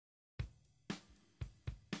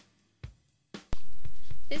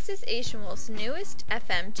This is Asianwolf's newest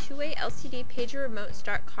FM two-way LCD pager remote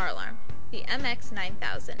start car alarm, the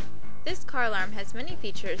MX-9000. This car alarm has many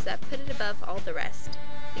features that put it above all the rest.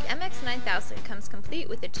 The MX-9000 comes complete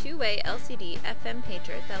with a two-way LCD FM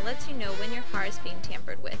pager that lets you know when your car is being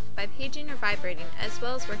tampered with by paging or vibrating, as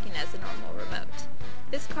well as working as a normal remote.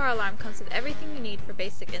 This car alarm comes with everything you need for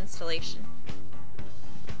basic installation.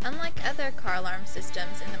 Unlike other car alarm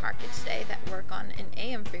systems in the market today that work on an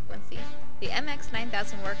AM frequency, the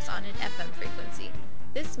MX-9000 works on an FM frequency.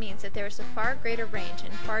 This means that there is a far greater range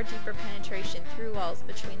and far deeper penetration through walls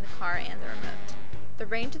between the car and the remote. The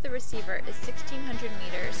range of the receiver is 1,600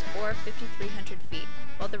 meters or 5,300 feet,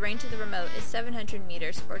 while the range of the remote is 700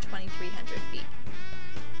 meters or 2,300 feet.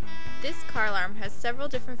 This car alarm has several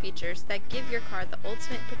different features that give your car the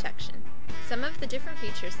ultimate protection. Some of the different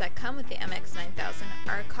features that come with the MX-9000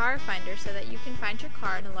 are a car finder so that you can find your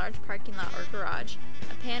car in a large parking lot or garage,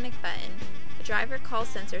 a panic button, a driver call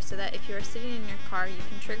sensor so that if you are sitting in your car you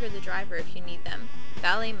can trigger the driver if you need them,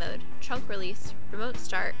 valet mode, trunk release, remote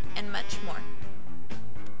start, and much more.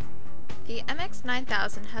 The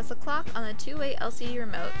MX-9000 has a clock on the two-way LCD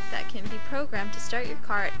remote that can be programmed to start your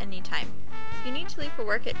car at any time. If you need to leave for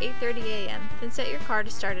work at 8:30 a.m., then set your car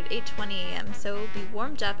to start at 8:20 a.m. so it will be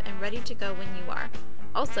warmed up and ready to go when you are.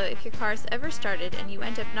 Also, if your car is ever started and you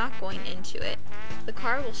end up not going into it, the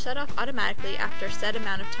car will shut off automatically after a set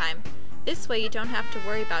amount of time. This way you don't have to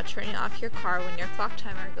worry about turning off your car when your clock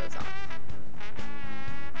timer goes off.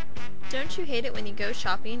 Don't you hate it when you go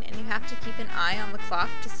shopping and you have to keep an eye on the clock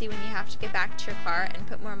to see when you have to get back to your car and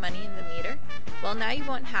put more money in the meter? Well, now you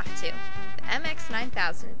won't have to. The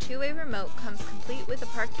MX-9000 two-way remote comes complete with a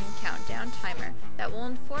parking countdown timer that will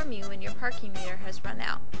inform you when your parking meter has run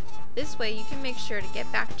out. This way you can make sure to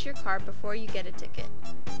get back to your car before you get a ticket.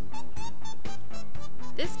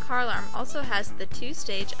 This car alarm also has the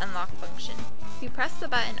two-stage unlock function. If you press the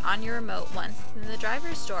button on your remote once, then the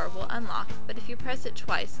driver's door will unlock, but if you press it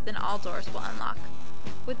twice, then all doors will unlock.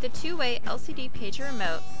 With the two-way LCD pager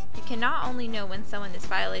remote, you can not only know when someone is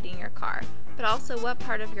violating your car, but also what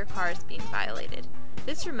part of your car is being violated.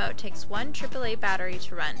 This remote takes one AAA battery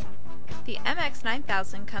to run. The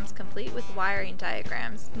MX-9000 comes complete with wiring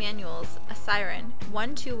diagrams, manuals, a siren,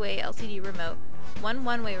 one two-way LCD remote, one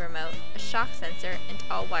one-way remote, a shock sensor, and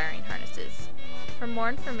all wiring harnesses. For more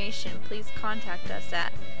information, please contact us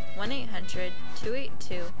at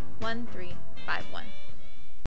 1-800-282-1351.